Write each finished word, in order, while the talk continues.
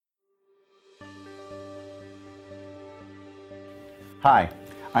Hi,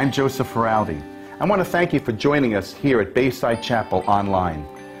 I'm Joseph Feraldi. I want to thank you for joining us here at Bayside Chapel online.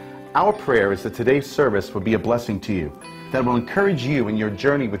 Our prayer is that today's service will be a blessing to you, that it will encourage you in your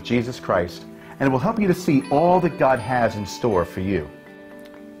journey with Jesus Christ, and it will help you to see all that God has in store for you.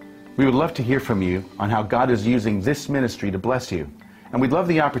 We would love to hear from you on how God is using this ministry to bless you, and we'd love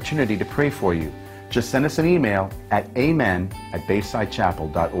the opportunity to pray for you. Just send us an email at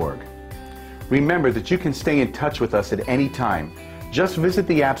amen@baysidechapel.org. Remember that you can stay in touch with us at any time. Just visit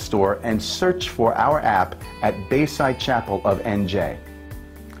the App Store and search for our app at Bayside Chapel of NJ.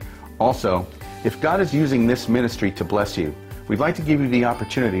 Also, if God is using this ministry to bless you, we'd like to give you the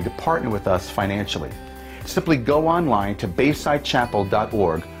opportunity to partner with us financially. Simply go online to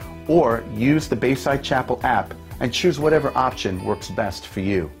baysidechapel.org or use the Bayside Chapel app and choose whatever option works best for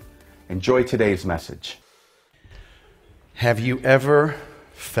you. Enjoy today's message. Have you ever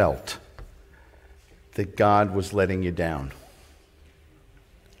felt that God was letting you down?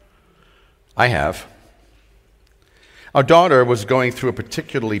 I have. Our daughter was going through a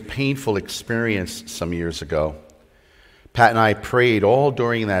particularly painful experience some years ago. Pat and I prayed all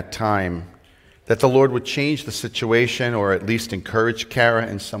during that time that the Lord would change the situation or at least encourage Kara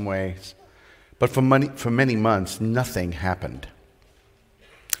in some ways. But for many months, nothing happened.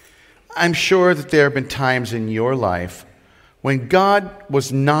 I'm sure that there have been times in your life when God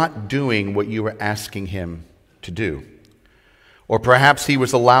was not doing what you were asking Him to do. Or perhaps He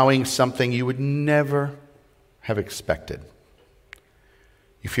was allowing something you would never have expected.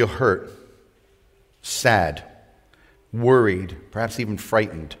 You feel hurt, sad, worried, perhaps even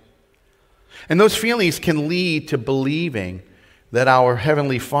frightened. And those feelings can lead to believing that our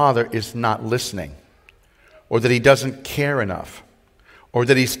Heavenly Father is not listening, or that He doesn't care enough, or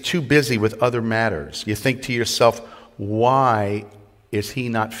that He's too busy with other matters. You think to yourself, why is He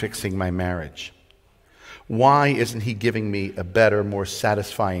not fixing my marriage? Why isn't He giving me a better, more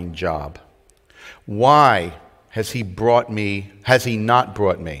satisfying job? Why has He not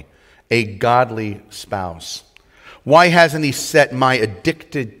brought me a godly spouse? Why hasn't He set my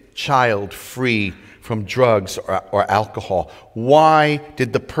addicted child free from drugs or alcohol? Why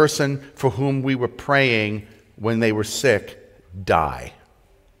did the person for whom we were praying when they were sick die?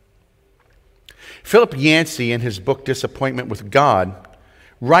 Philip Yancey, in his book Disappointment with God,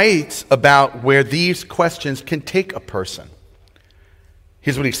 writes about where these questions can take a person.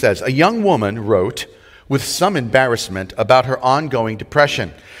 Here's what he says. A young woman wrote with some embarrassment about her ongoing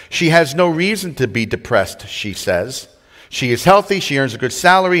depression. She has no reason to be depressed, she says. She is healthy, she earns a good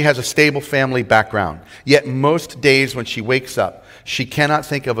salary, has a stable family background. Yet most days when she wakes up, she cannot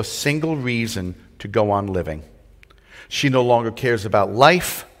think of a single reason to go on living. She no longer cares about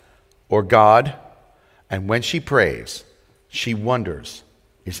life or God, and when she prays, she wonders,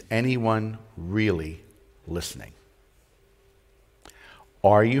 is anyone really listening?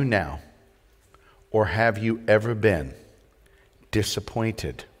 Are you now, or have you ever been,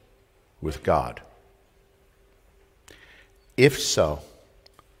 disappointed with God? If so,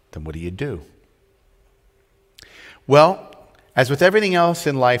 then what do you do? Well, as with everything else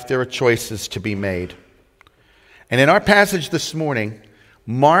in life, there are choices to be made. And in our passage this morning,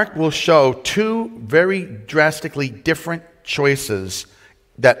 Mark will show two very drastically different choices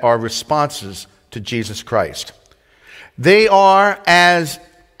that are responses to Jesus Christ. They are as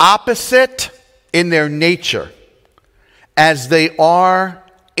opposite in their nature as they are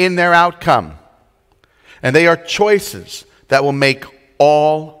in their outcome. And they are choices that will make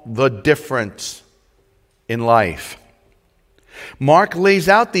all the difference in life. Mark lays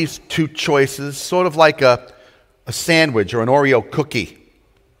out these two choices sort of like a sandwich or an Oreo cookie.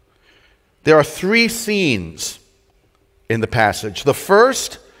 There are three scenes in the passage. The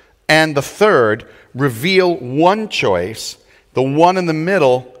first and the third reveal one choice. The one in the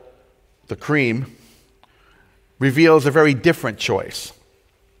middle, the cream, reveals a very different choice.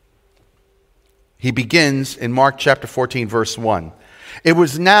 He begins in Mark chapter 14, verse 1. It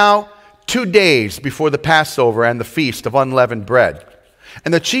was now 2 days before the Passover and the feast of unleavened bread.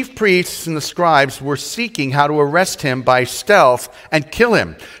 And the chief priests and the scribes were seeking how to arrest him by stealth and kill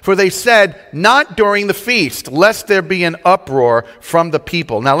him. For they said, not during the feast, lest there be an uproar from the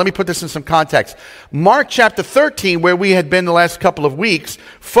people. Now let me put this in some context. Mark chapter 13, where we had been the last couple of weeks,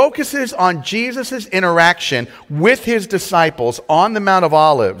 focuses on Jesus' interaction with his disciples on the Mount of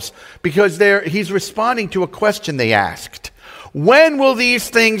Olives, because he's responding to a question they asked. When will these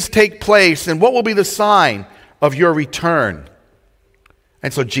things take place, and what will be the sign of your return?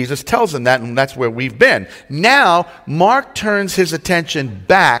 And so Jesus tells them that, and that's where we've been. Now, Mark turns his attention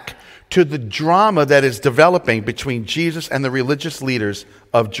back to the drama that is developing between Jesus and the religious leaders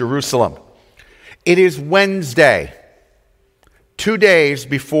of Jerusalem. It is Wednesday, 2 days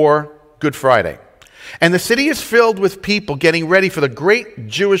before Good Friday. And the city is filled with people getting ready for the great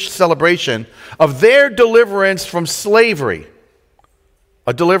Jewish celebration of their deliverance from slavery,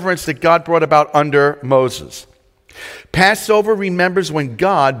 a deliverance that God brought about under Moses. Passover remembers when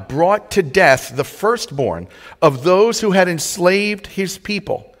God brought to death the firstborn of those who had enslaved his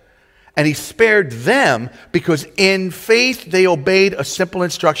people. And he spared them because in faith they obeyed a simple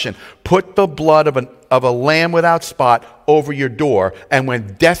instruction. Put the blood of a lamb without spot over your door, and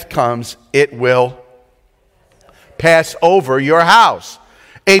when death comes, it will pass over your house.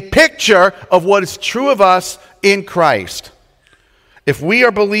 A picture of what is true of us in Christ. If we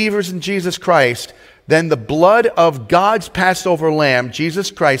are believers in Jesus Christ, then the blood of God's Passover lamb, Jesus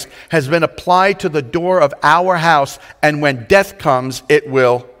Christ, has been applied to the door of our house, and when death comes, it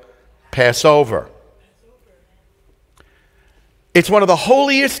will pass over. It's one of the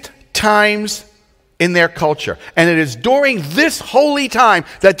holiest times in their culture. And it is during this holy time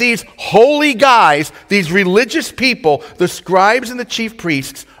that these holy guys, these religious people, the scribes and the chief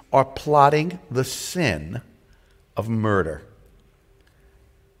priests, are plotting the sin of murder.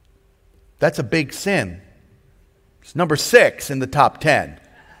 That's a big sin. It's number 6 in the top 10.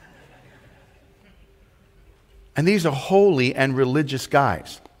 And these are holy and religious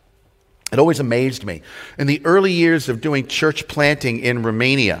guys. It always amazed me. In the early years of doing church planting in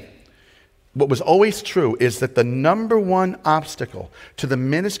Romania, what was always true is that the number one obstacle to the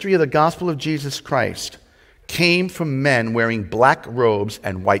ministry of the gospel of Jesus Christ came from men wearing black robes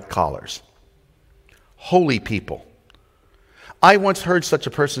and white collars. Holy people. I once heard such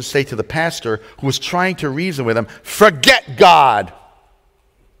a person say to the pastor who was trying to reason with him, "Forget God."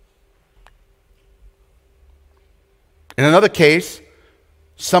 In another case,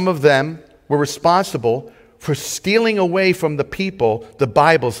 some of them were responsible for stealing away from the people the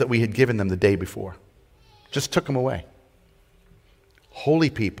Bibles that we had given them the day before. Just took them away.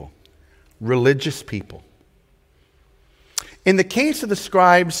 Holy people, religious people. In the case of the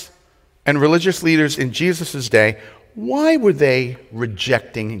scribes and religious leaders in Jesus' day, why were they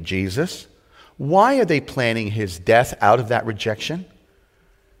rejecting Jesus? Why are they planning his death out of that rejection?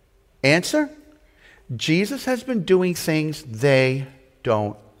 Answer: Jesus has been doing things they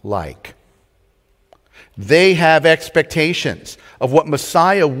don't like. They have expectations of what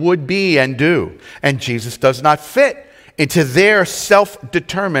Messiah would be and do, and Jesus does not fit into their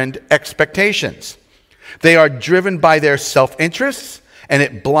self-determined expectations. They are driven by their self-interests, and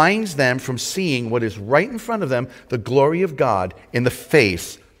it blinds them from seeing what is right in front of them, the glory of God in the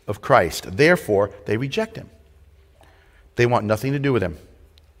face of Christ. Therefore, they reject him. They want nothing to do with him.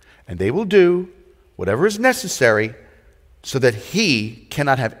 And they will do whatever is necessary so that he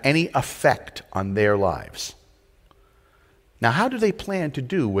cannot have any effect on their lives. Now, how do they plan to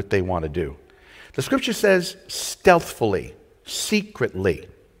do what they want to do? The scripture says stealthily, secretly.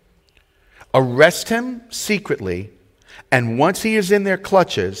 Arrest him secretly, and once he is in their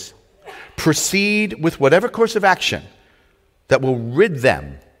clutches, proceed with whatever course of action that will rid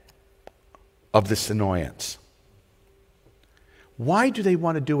them of this annoyance. Why do they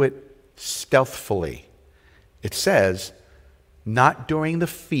want to do it stealthily? It says, not during the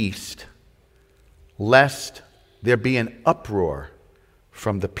feast, lest there be an uproar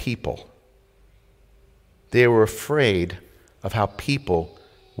from the people. They were afraid of how people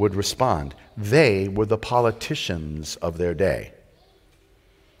would respond. They were the politicians of their day.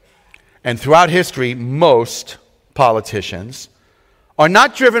 And throughout history, most politicians are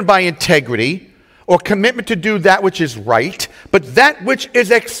not driven by integrity or commitment to do that which is right, but that which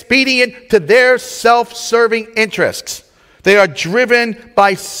is expedient to their self-serving interests. They are driven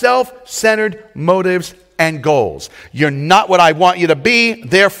by self-centered motives and goals. You're not what I want you to be,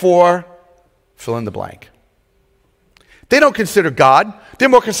 therefore, fill in the blank. They don't consider God. They're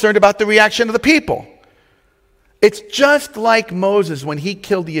more concerned about the reaction of the people. It's just like Moses when he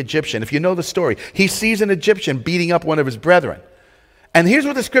killed the Egyptian. If you know the story, he sees an Egyptian beating up one of his brethren. And here's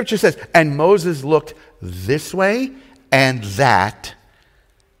what the scripture says. And Moses looked this way and that.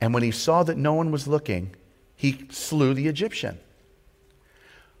 And when he saw that no one was looking, he slew the Egyptian.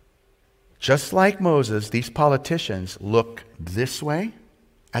 Just like Moses, these politicians look this way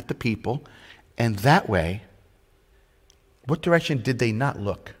at the people and that way. What direction did they not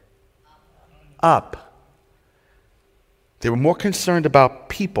look? Up. They were more concerned about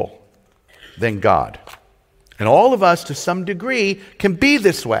people than God. And all of us, to some degree, can be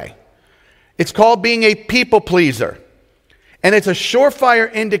this way. It's called being a people pleaser. And it's a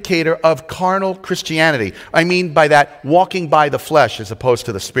surefire indicator of carnal Christianity. I mean by that, walking by the flesh as opposed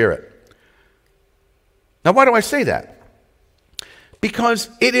to the spirit. Now, why do I say that? Because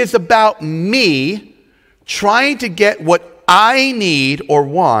it is about me trying to get what I need or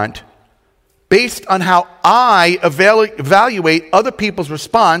want based on how I evaluate other people's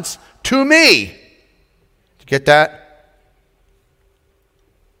response to me. Did you get that?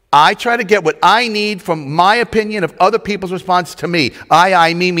 I try to get what I need from my opinion of other people's response to me.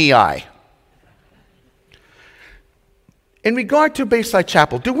 I, me, I. In regard to Bayside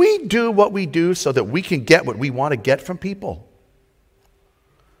Chapel, do we do what we do so that we can get what we want to get from people?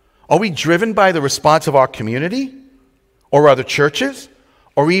 Are we driven by the response of our community or other churches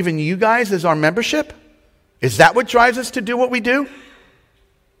or even you guys as our membership? Is that what drives us to do what we do?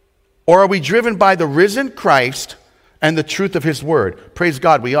 Or are we driven by the risen Christ and the truth of his word? Praise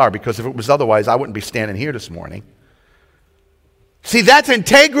God we are, because if it was otherwise, I wouldn't be standing here this morning. See, that's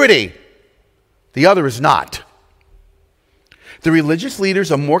integrity. The other is not. The religious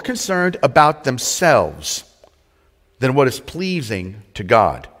leaders are more concerned about themselves than what is pleasing to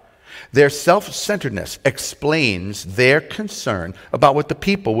God. Their self-centeredness explains their concern about what the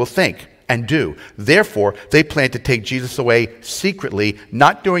people will think and do. Therefore, they plan to take Jesus away secretly,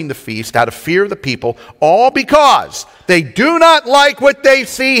 not during the feast, out of fear of the people, all because they do not like what they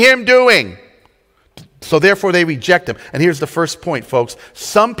see him doing. So therefore, they reject him. And here's the first point, folks.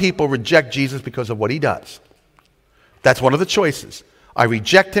 Some people reject Jesus because of what he does. That's one of the choices. I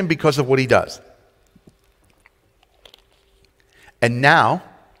reject him because of what he does. And now,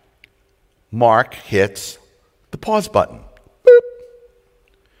 Mark hits the pause button. Boop.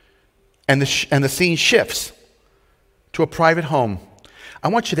 And the scene shifts to a private home. I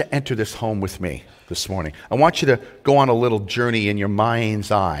want you to enter this home with me this morning. I want you to go on a little journey in your mind's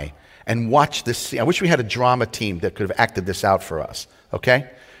eye and watch this scene. I wish we had a drama team that could have acted this out for us,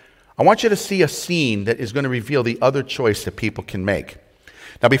 okay? I want you to see a scene that is going to reveal the other choice that people can make.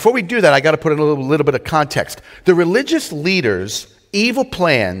 Now, before we do that, I got to put in a little bit of context. The religious leaders' evil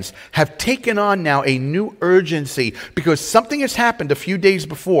plans have taken on now a new urgency because something has happened a few days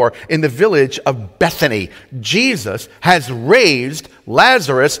before in the village of Bethany. Jesus has raised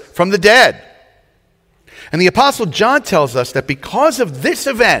Lazarus from the dead. And the Apostle John tells us that because of this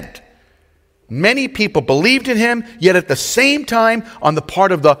event, many people believed in him, yet at the same time, on the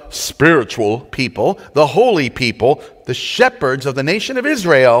part of the spiritual people, the holy people, the shepherds of the nation of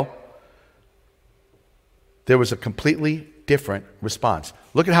Israel, there was a completely different response.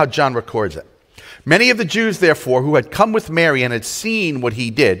 Look at how John records it. Many of the Jews, therefore, who had come with Mary and had seen what he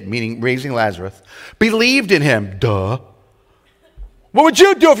did, meaning raising Lazarus, believed in him. Duh. What would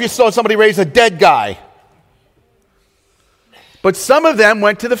you do if you saw somebody raise a dead guy? But some of them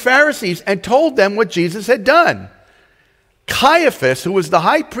went to the Pharisees and told them what Jesus had done. Caiaphas, who was the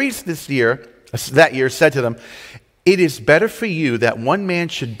high priest that year, said to them, "It is better for you that one man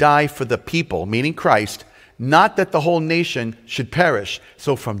should die for the people," meaning Christ, "not that the whole nation should perish."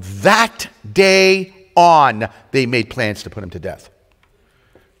 So from that day on, they made plans to put him to death.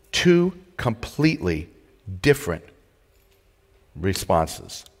 Two completely different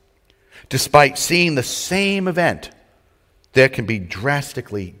responses. Despite seeing the same event, there can be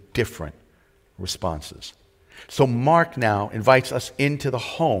drastically different responses. So Mark now invites us into the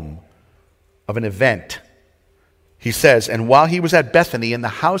home of an event. He says, "And while he was at Bethany in the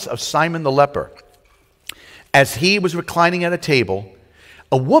house of Simon the leper, as he was reclining at a table,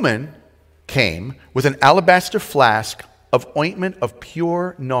 a woman came with an alabaster flask of ointment of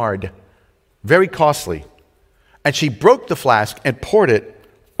pure nard, very costly. And she broke the flask and poured it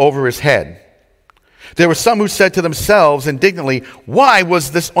over his head. There were some who said to themselves indignantly, 'Why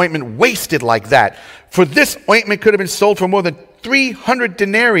was this ointment wasted like that? For this ointment could have been sold for more than 300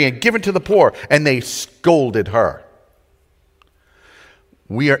 denarii and given to the poor.' And they scolded her."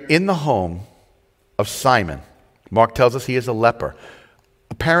 We are in the home of Simon. Mark tells us he is a leper.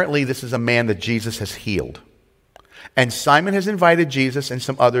 Apparently, this is a man that Jesus has healed. And Simon has invited Jesus and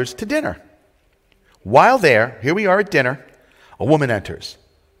some others to dinner. While there, here we are at dinner, a woman enters.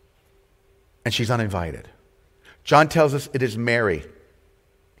 And she's uninvited. John tells us it is Mary,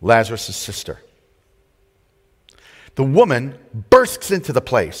 Lazarus' sister. The woman bursts into the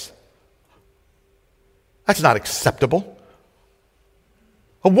place. That's not acceptable.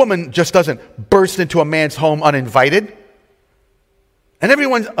 A woman just doesn't burst into a man's home uninvited. And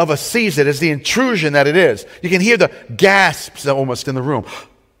everyone of us sees it as the intrusion that it is. You can hear the gasps almost in the room.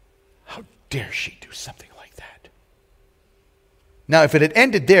 How dare she do something like that? Now, if it had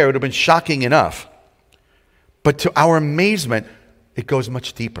ended there, it would have been shocking enough. But to our amazement, it goes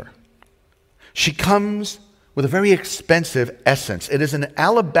much deeper. She comes with a very expensive essence. It is an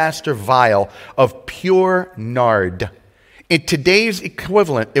alabaster vial of pure nard. In today's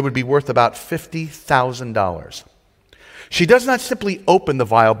equivalent, it would be worth about $50,000. She does not simply open the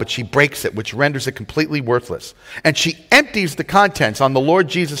vial, but she breaks it, which renders it completely worthless. And she empties the contents on the Lord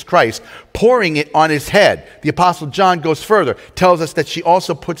Jesus Christ, pouring it on his head. The Apostle John goes further, tells us that she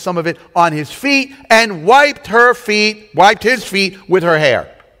also put some of it on his feet and wiped his feet with her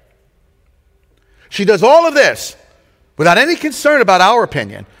hair. She does all of this without any concern about our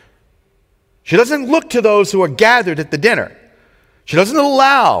opinion. She doesn't look to those who are gathered at the dinner. She doesn't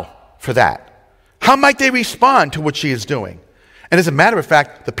allow for that. How might they respond to what she is doing? And as a matter of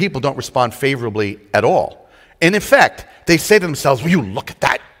fact, the people don't respond favorably at all. And in fact, they say to themselves, will you look at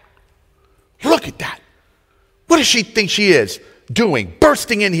that? Look at that. What does she think she is doing?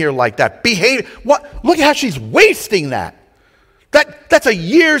 Bursting in here like that. What? Look at how she's wasting that. That's a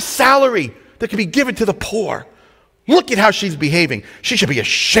year's salary that can be given to the poor. Look at how she's behaving. She should be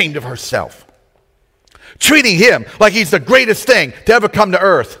ashamed of herself. Treating him like he's the greatest thing to ever come to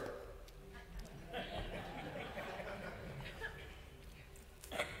earth.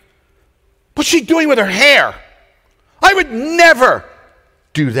 What's she doing with her hair? I would never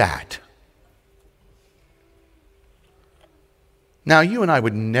do that. Now, you and I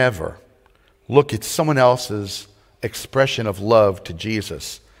would never look at someone else's expression of love to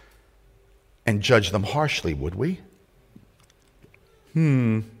Jesus and judge them harshly, would we?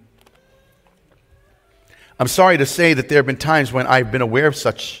 I'm sorry to say that there have been times when I've been aware of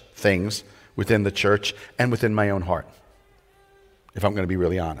such things within the church and within my own heart, if I'm going to be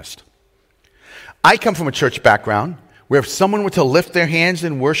really honest. I come from a church background where if someone were to lift their hands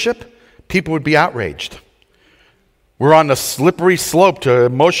in worship, people would be outraged. We're on the slippery slope to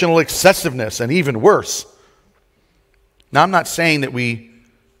emotional excessiveness and even worse. Now, I'm not saying that we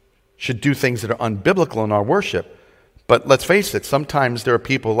should do things that are unbiblical in our worship, but let's face it, sometimes there are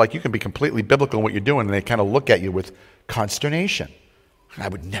people, like you can be completely biblical in what you're doing, and they kind of look at you with consternation. I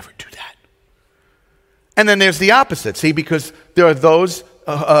would never do that. And then there's the opposite, see, because there are those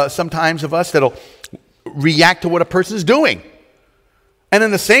sometimes of us that'll react to what a person's doing. And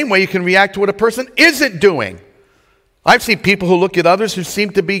in the same way, you can react to what a person isn't doing. I've seen people who look at others who seem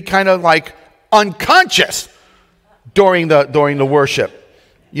to be kind of like unconscious during the worship.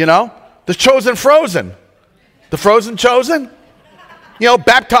 You know, the chosen frozen. The frozen chosen? You know,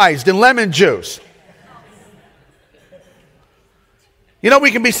 baptized in lemon juice. You know,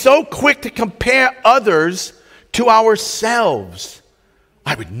 we can be so quick to compare others to ourselves.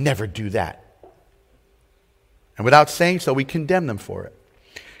 I would never do that. And without saying so, we condemn them for it.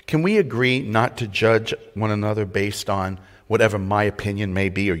 Can we agree not to judge one another based on whatever my opinion may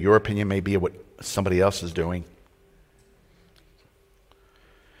be or your opinion may be of what somebody else is doing?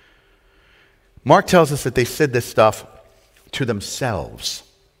 Mark tells us that they said this stuff to themselves.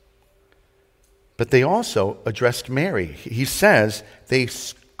 But they also addressed Mary. He says they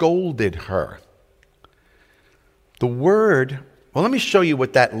scolded her. The word, well, let me show you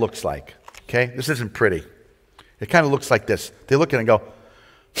what that looks like. Okay? This isn't pretty. It kind of looks like this. They look at it and go,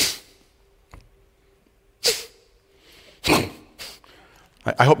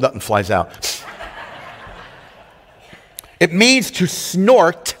 I hope nothing flies out. It means to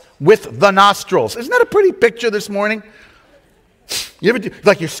snort with the nostrils. Isn't that a pretty picture this morning? You ever do,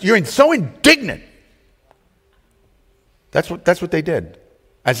 like you're so indignant. That's what they did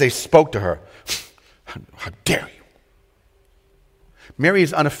as they spoke to her. How dare you? Mary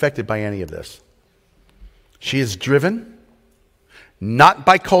is unaffected by any of this. She is driven not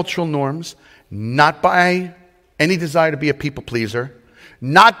by cultural norms, not by any desire to be a people pleaser,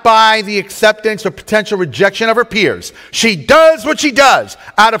 not by the acceptance or potential rejection of her peers. She does what she does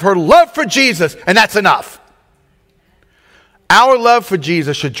out of her love for Jesus, and that's enough. Our love for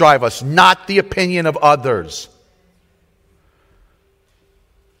Jesus should drive us, not the opinion of others.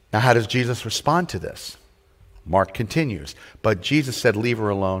 Now, how does Jesus respond to this? Mark continues, but Jesus said, leave her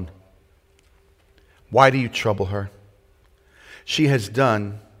alone. Why do you trouble her? She has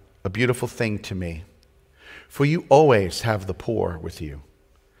done a beautiful thing to me. For you always have the poor with you.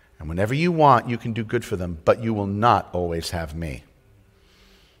 And whenever you want, you can do good for them, but you will not always have me.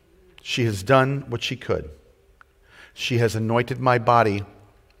 She has done what she could. She has anointed my body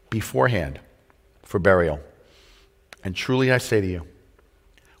beforehand for burial. And truly I say to you,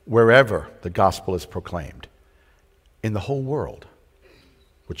 wherever the gospel is proclaimed, in the whole world,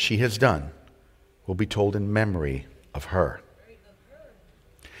 what she has done will be told in memory of her.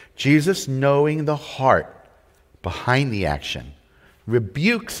 Jesus, knowing the heart behind the action,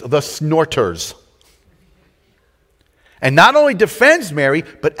 rebukes the snorters. And not only defends Mary,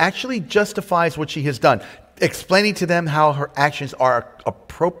 but actually justifies what she has done, explaining to them how her actions are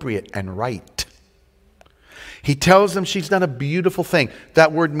appropriate and right. He tells them she's done a beautiful thing.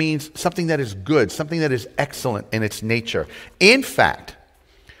 That word means something that is good, something that is excellent in its nature. In fact,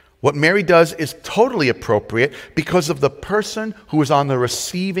 what Mary does is totally appropriate because of the person who is on the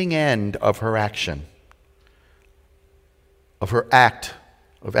receiving end of her action, of her act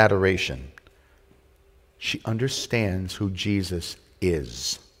of adoration. She understands who Jesus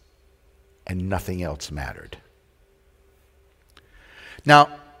is, and nothing else mattered. Now,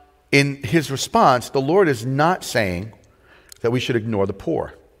 in his response, the Lord is not saying that we should ignore the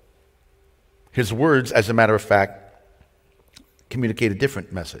poor. His words, as a matter of fact, communicate a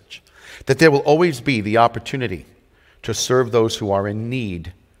different message. That there will always be the opportunity to serve those who are in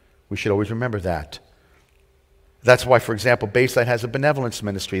need. We should always remember that. That's why, for example, Bayside has a benevolence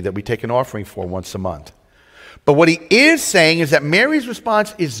ministry that we take an offering for once a month. But what he is saying is that Mary's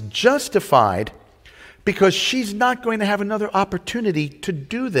response is justified because she's not going to have another opportunity to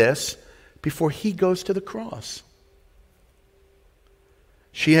do this before he goes to the cross.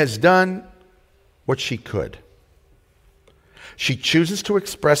 She has done what she could. She chooses to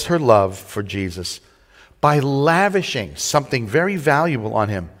express her love for Jesus by lavishing something very valuable on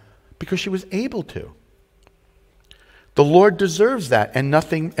him because she was able to. The Lord deserves that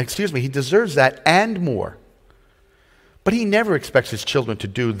he deserves that and more. But he never expects his children to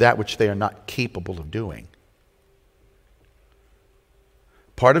do that which they are not capable of doing.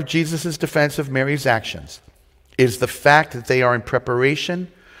 Part of Jesus' defense of Mary's actions is the fact that they are in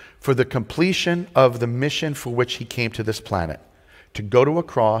preparation for the completion of the mission for which he came to this planet, to go to a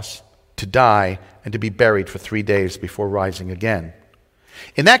cross, to die, and to be buried for 3 days before rising again.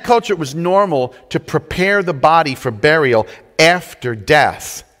 In that culture, it was normal to prepare the body for burial after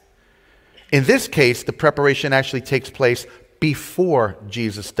death. In this case, the preparation actually takes place before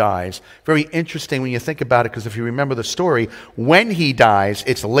Jesus dies. Very interesting when you think about it, because if you remember the story, when he dies,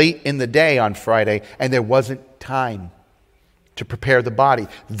 it's late in the day on Friday, and there wasn't time to prepare the body.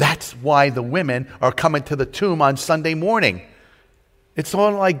 That's why the women are coming to the tomb on Sunday morning. It's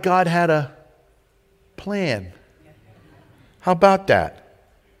all like God had a plan. How about that?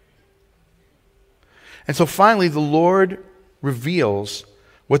 And so finally, the Lord reveals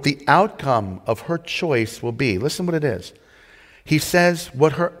what the outcome of her choice will be. Listen what it is. He says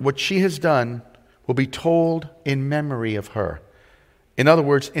what she has done will be told in memory of her. In other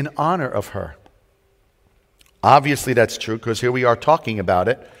words, in honor of her. Obviously that's true because here we are talking about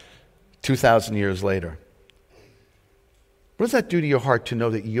it 2,000 years later. What does that do to your heart to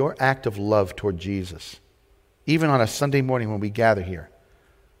know that your act of love toward Jesus, even on a Sunday morning when we gather here,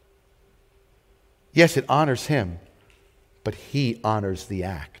 yes, it honors him, but he honors the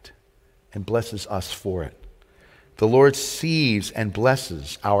act and blesses us for it. The Lord sees and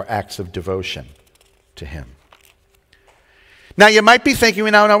blesses our acts of devotion to him. Now, you might be thinking,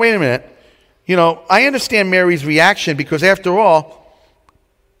 now, wait a minute. I understand Mary's reaction because, after all,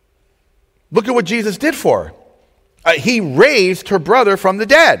 look at what Jesus did for her. He raised her brother from the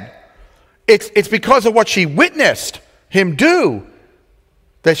dead. It's because of what she witnessed him do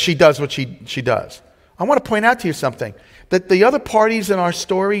that she does what she does. I want to point out to you something, that the other parties in our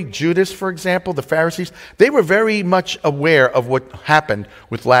story, Judas, for example, the Pharisees, they were very much aware of what happened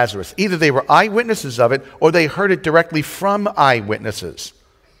with Lazarus. Either they were eyewitnesses of it or they heard it directly from eyewitnesses.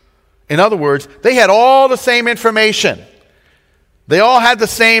 In other words, they had all the same information. They all had the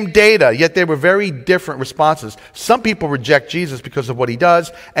same data, yet they were very different responses. Some people reject Jesus because of what he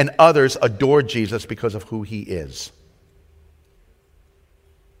does, and others adore Jesus because of who he is.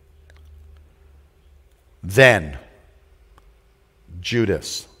 Then,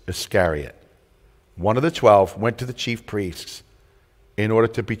 Judas Iscariot, one of the 12, went to the chief priests in order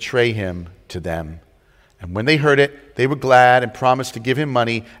to betray him to them. And when they heard it, they were glad and promised to give him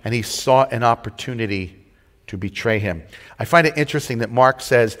money, and he sought an opportunity to betray him. I find it interesting that Mark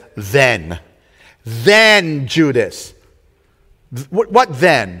says, then Judas. What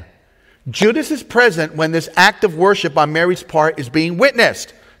then? Judas is present when this act of worship on Mary's part is being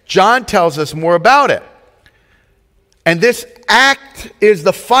witnessed. John tells us more about it. And this act is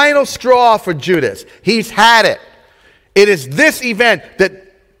the final straw for Judas. He's had it. It is this event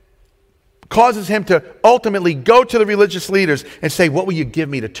that causes him to ultimately go to the religious leaders and say, what will you give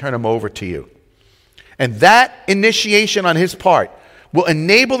me to turn him over to you? And that initiation on his part will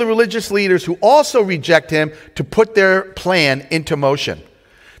enable the religious leaders who also reject him to put their plan into motion.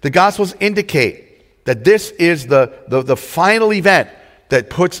 The Gospels indicate that this is the final event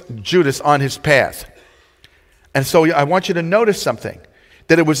that puts Judas on his path. And so I want you to notice something,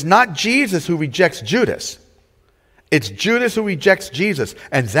 that it was not Jesus who rejects Judas. It's Judas who rejects Jesus,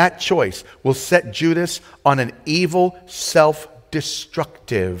 and that choice will set Judas on an evil,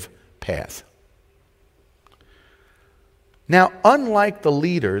 self-destructive path. Now, unlike the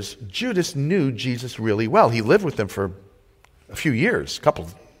leaders, Judas knew Jesus really well. He lived with them for a few years, couple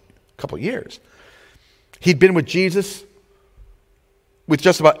years. He'd been with Jesus with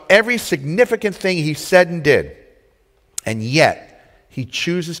just about every significant thing he said and did. And yet, he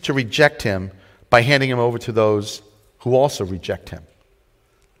chooses to reject him by handing him over to those who also reject him.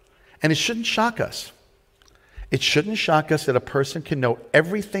 And it shouldn't shock us. It shouldn't shock us that a person can know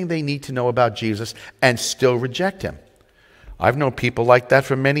everything they need to know about Jesus and still reject him. I've known people like that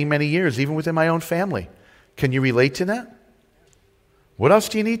for many, many years, even within my own family. Can you relate to that? What else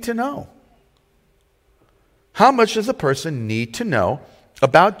do you need to know? How much does a person need to know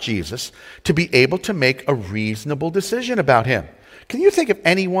about Jesus to be able to make a reasonable decision about him? Can you think of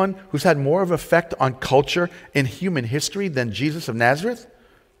anyone who's had more of an effect on culture in human history than Jesus of Nazareth?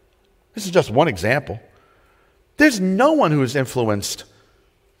 This is just one example. There's no one who has influenced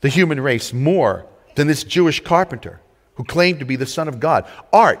the human race more than this Jewish carpenter who claimed to be the Son of God.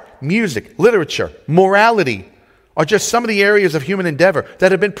 Art, music, literature, morality are just some of the areas of human endeavor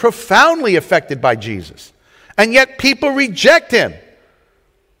that have been profoundly affected by Jesus. And yet people reject him.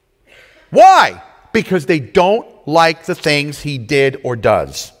 Why? Because they don't like the things he did or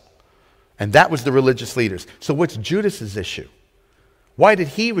does. And that was the religious leaders. So what's Judas's issue? Why did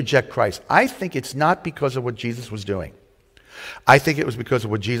he reject Christ? I think it's not because of what Jesus was doing. I think it was because of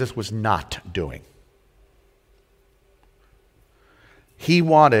what Jesus was not doing. He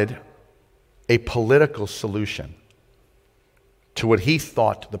wanted a political solution to what he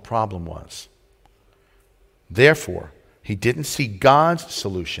thought the problem was. Therefore, he didn't see God's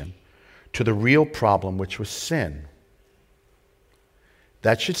solution to the real problem, which was sin.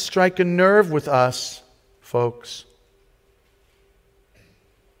 That should strike a nerve with us, folks.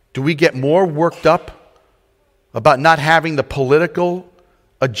 Do we get more worked up about not having the political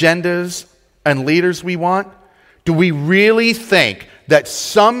agendas and leaders we want? Do we really think that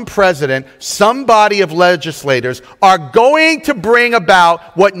some president, some body of legislators are going to bring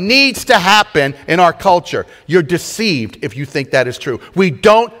about what needs to happen in our culture? You're deceived if you think that is true. We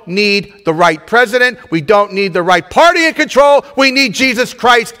don't need the right president. We don't need the right party in control. We need Jesus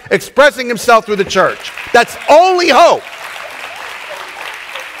Christ expressing himself through the church. That's only hope.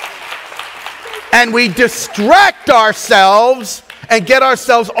 And we distract ourselves and get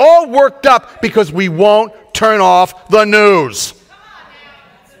ourselves all worked up because we won't turn off the news.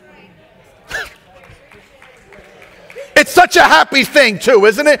 It's such a happy thing too,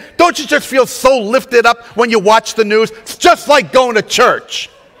 isn't it? Don't you just feel so lifted up when you watch the news? It's just like going to church.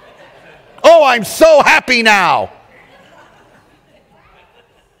 Oh, I'm so happy now.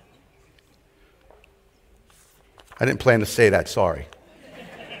 I didn't plan to say that, sorry.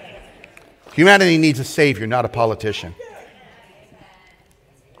 Humanity needs a savior, not a politician.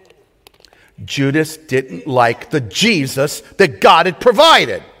 Judas didn't like the Jesus that God had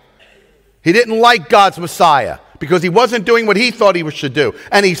provided. He didn't like God's Messiah because he wasn't doing what he thought he should do.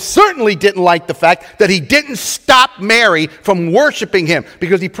 And he certainly didn't like the fact that he didn't stop Mary from worshiping him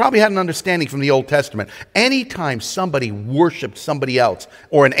because he probably had an understanding from the Old Testament. Anytime somebody worshiped somebody else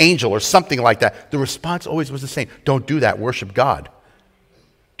or an angel or something like that, the response always was the same. Don't do that. Worship God.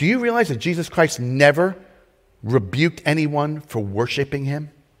 Do you realize that Jesus Christ never rebuked anyone for worshiping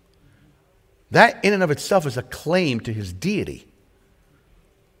him? That in and of itself is a claim to his deity.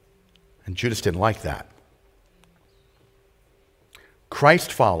 And Judas didn't like that.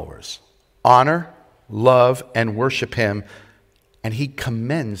 Christ followers honor, love, and worship him, and he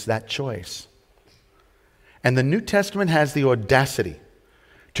commends that choice. And the New Testament has the audacity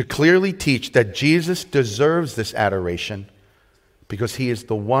to clearly teach that Jesus deserves this adoration because he is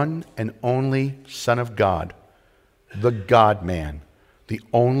the one and only Son of God, the God-man, the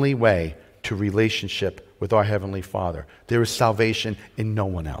only way to relationship with our Heavenly Father. There is salvation in no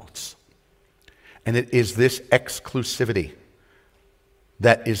one else. And it is this exclusivity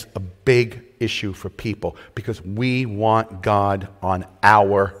that is a big issue for people because we want God on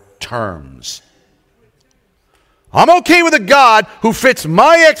our terms. I'm okay with a God who fits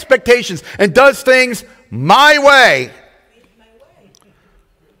my expectations and does things my way.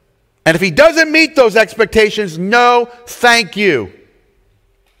 And if he doesn't meet those expectations, no, thank you.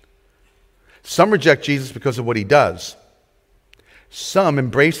 Some reject Jesus because of what he does. Some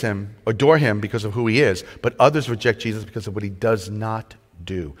embrace him, adore him because of who he is, but others reject Jesus because of what he does not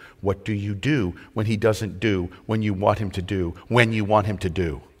do. What do you do when he doesn't do when you want him to do, when you want him to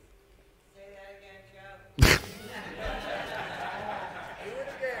do? Say that again, Joe.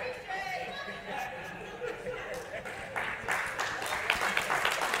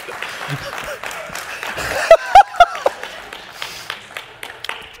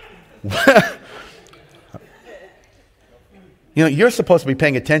 You're supposed to be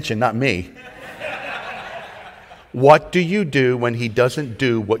paying attention, not me. What do you do when he doesn't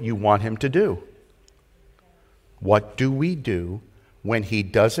do what you want him to do? What do we do when he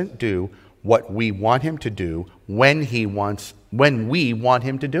doesn't do what we want him to do when we want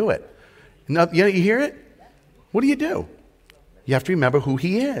him to do it? Now, you hear it? What do? You have to remember who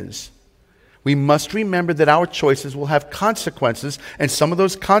he is. We must remember that our choices will have consequences, and some of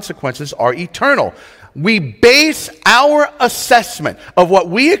those consequences are eternal. We base our assessment of what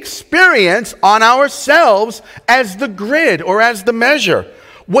we experience on ourselves as the grid or as the measure.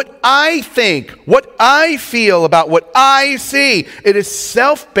 What I think, what I feel about what I see, it is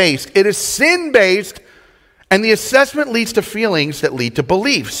self-based, it is sin-based, and the assessment leads to feelings that lead to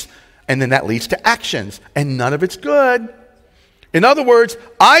beliefs, and then that leads to actions, and none of it's good. In other words,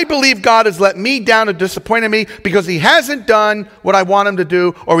 I believe God has let me down and disappointed me because he hasn't done what I want him to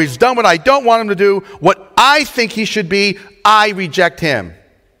do, or he's done what I don't want him to do. What I think he should be, I reject him.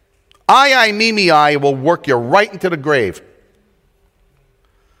 I will work you right into the grave.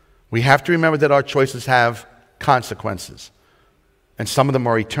 We have to remember that our choices have consequences, and some of them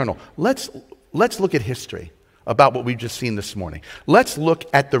are eternal. Let's look at history about what we've just seen this morning. Let's look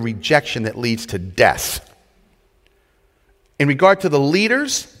at the rejection that leads to death in regard to the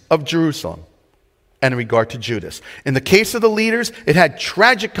leaders of Jerusalem and in regard to Judas. In the case of the leaders, it had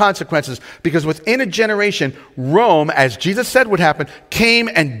tragic consequences because within a generation, Rome, as Jesus said would happen, came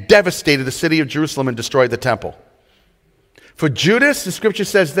and devastated the city of Jerusalem and destroyed the temple. For Judas, the scripture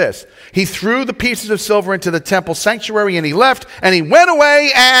says this: he threw the pieces of silver into the temple sanctuary and he left and he went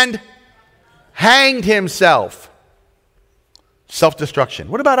away and hanged himself. Self-destruction.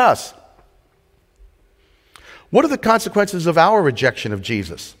 What about us? What are the consequences of our rejection of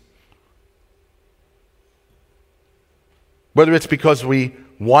Jesus? Whether it's because we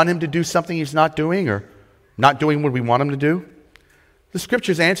want him to do something he's not doing or not doing what we want him to do. The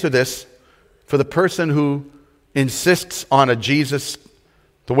scriptures answer this for the person who insists on a Jesus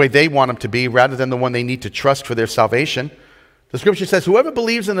the way they want him to be rather than the one they need to trust for their salvation. The scripture says, whoever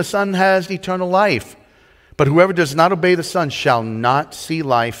believes in the Son has eternal life, but whoever does not obey the Son shall not see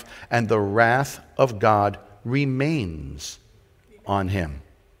life, and the wrath of God remains on him.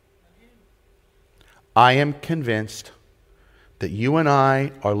 I am convinced that you and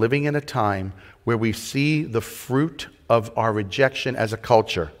I are living in a time where we see the fruit of our rejection as a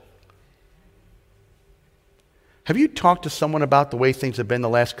culture. Have you talked to someone about the way things have been the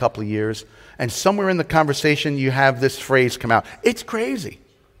last couple of years, and somewhere in the conversation you have this phrase come out, it's crazy?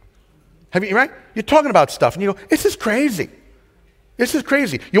 Have you, right? You're talking about stuff and you go, this is crazy. This is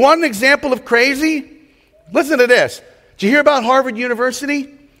crazy. You want an example of crazy? Listen to this. Did you hear about Harvard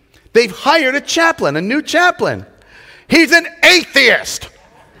University? They've hired a chaplain, a new chaplain. He's an atheist.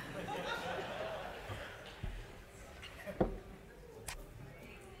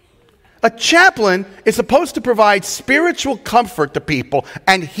 A chaplain is supposed to provide spiritual comfort to people,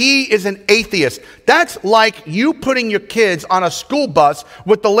 and he is an atheist. That's like you putting your kids on a school bus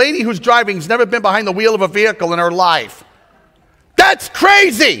with the lady who's driving who's never been behind the wheel of a vehicle in her life. That's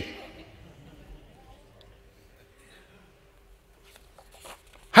crazy.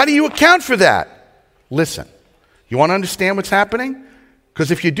 How do you account for that? Listen, you want to understand what's happening? Because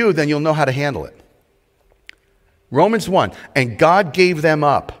if you do, then you'll know how to handle it. Romans 1, and God gave them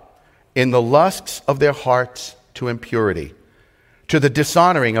up in the lusts of their hearts to impurity, to the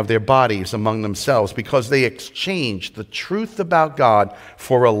dishonoring of their bodies among themselves, because they exchanged the truth about God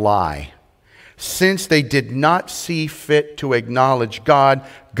for a lie. Since they did not see fit to acknowledge God,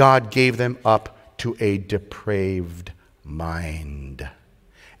 God gave them up to a depraved mind.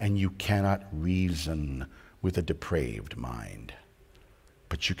 And you cannot reason with a depraved mind.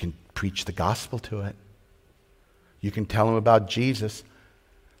 But you can preach the gospel to it. You can tell them about Jesus.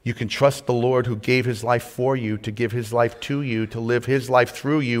 You can trust the Lord who gave his life for you, to give his life to you, to live his life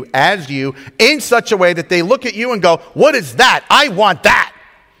through you, as you, in such a way that they look at you and go, what is that? I want that.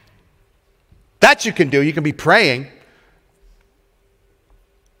 That you can do. You can be praying.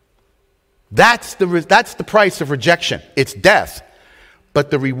 That's the price of rejection. It's death. But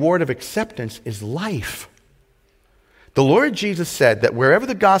the reward of acceptance is life. The Lord Jesus said that wherever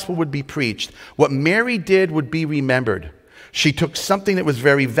the gospel would be preached, what Mary did would be remembered. She took something that was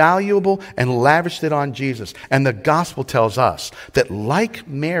very valuable and lavished it on Jesus. And the gospel tells us that like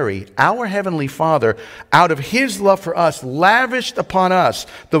Mary, our Heavenly Father, out of his love for us, lavished upon us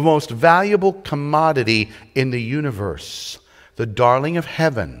the most valuable commodity in the universe, the darling of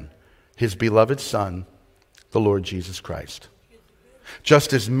heaven, his beloved Son, the Lord Jesus Christ.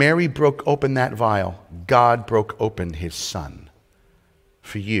 Just as Mary broke open that vial, God broke open his Son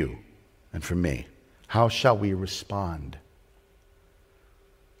for you and for me. How shall we respond?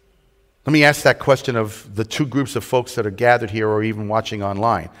 Let me ask that question of the two groups of folks that are gathered here or even watching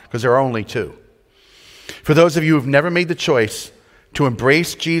online, because there are only two. For those of you who've never made the choice to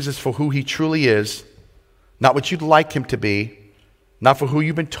embrace Jesus for who he truly is, not what you'd like him to be, not for who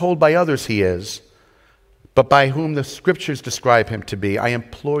you've been told by others he is, but by whom the scriptures describe him to be, I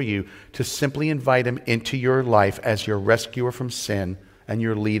implore you to simply invite him into your life as your rescuer from sin and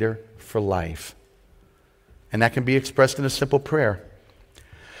your leader for life. And that can be expressed in a simple prayer.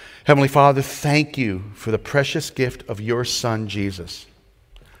 Heavenly Father, thank you for the precious gift of your Son, Jesus.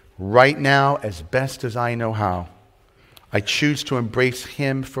 Right now, as best as I know how, I choose to embrace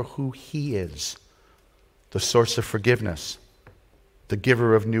him for who he is, the source of forgiveness, the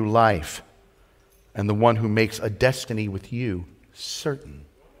giver of new life, and the one who makes a destiny with you certain.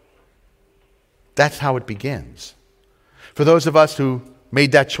 That's how it begins. For those of us who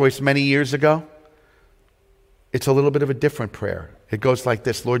made that choice many years ago, it's a little bit of a different prayer. It goes like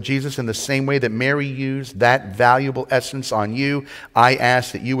this: Lord Jesus, in the same way that Mary used that valuable essence on you, I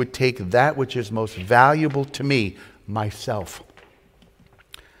ask that you would take that which is most valuable to me, myself,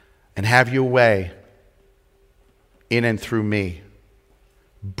 and have your way in and through me.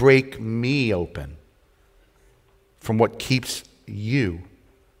 Break me open from what keeps you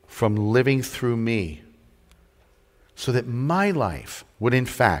from living through me, so that my life would in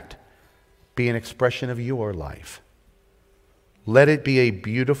fact be an expression of your life. Let it be a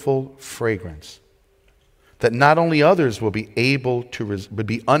beautiful fragrance that not only others would be unable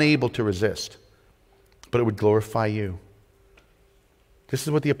to resist, but it would glorify you. This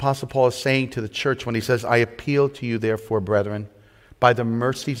is what the Apostle Paul is saying to the church when he says, I appeal to you, therefore, brethren, by the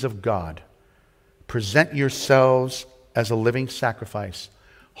mercies of God, present yourselves as a living sacrifice,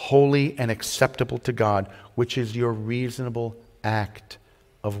 holy and acceptable to God, which is your reasonable act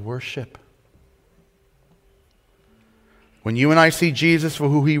of worship. When you and I see Jesus for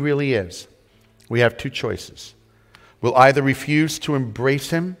who he really is, we have two choices. We'll either refuse to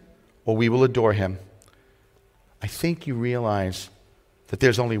embrace him or we will adore him. I think you realize that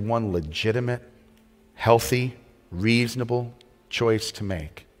there's only one legitimate, healthy, reasonable choice to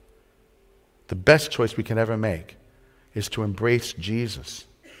make. The best choice we can ever make is to embrace Jesus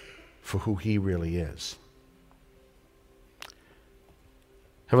for who he really is.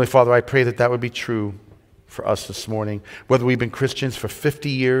 Heavenly Father, I pray that that would be true for us this morning. Whether we've been Christians for 50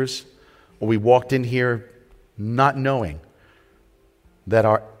 years or we walked in here not knowing that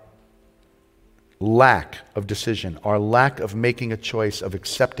our lack of decision, our lack of making a choice of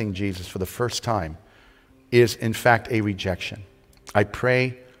accepting Jesus for the first time is in fact a rejection. I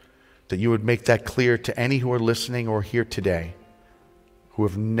pray that you would make that clear to any who are listening or here today who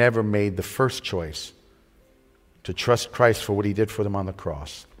have never made the first choice to trust Christ for what he did for them on the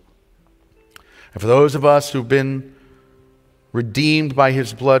cross. And for those of us who've been redeemed by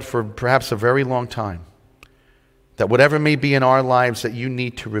his blood for perhaps a very long time, that whatever may be in our lives that you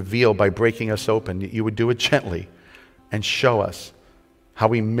need to reveal by breaking us open, you would do it gently and show us how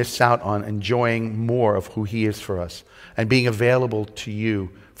we miss out on enjoying more of who he is for us and being available to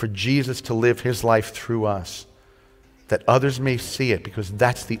you for Jesus to live his life through us, that others may see it, because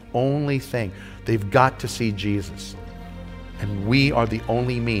that's the only thing. They've got to see Jesus. And we are the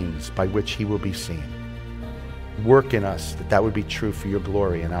only means by which he will be seen. Work in us that that would be true for your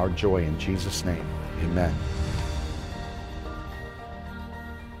glory and our joy in Jesus' name. Amen.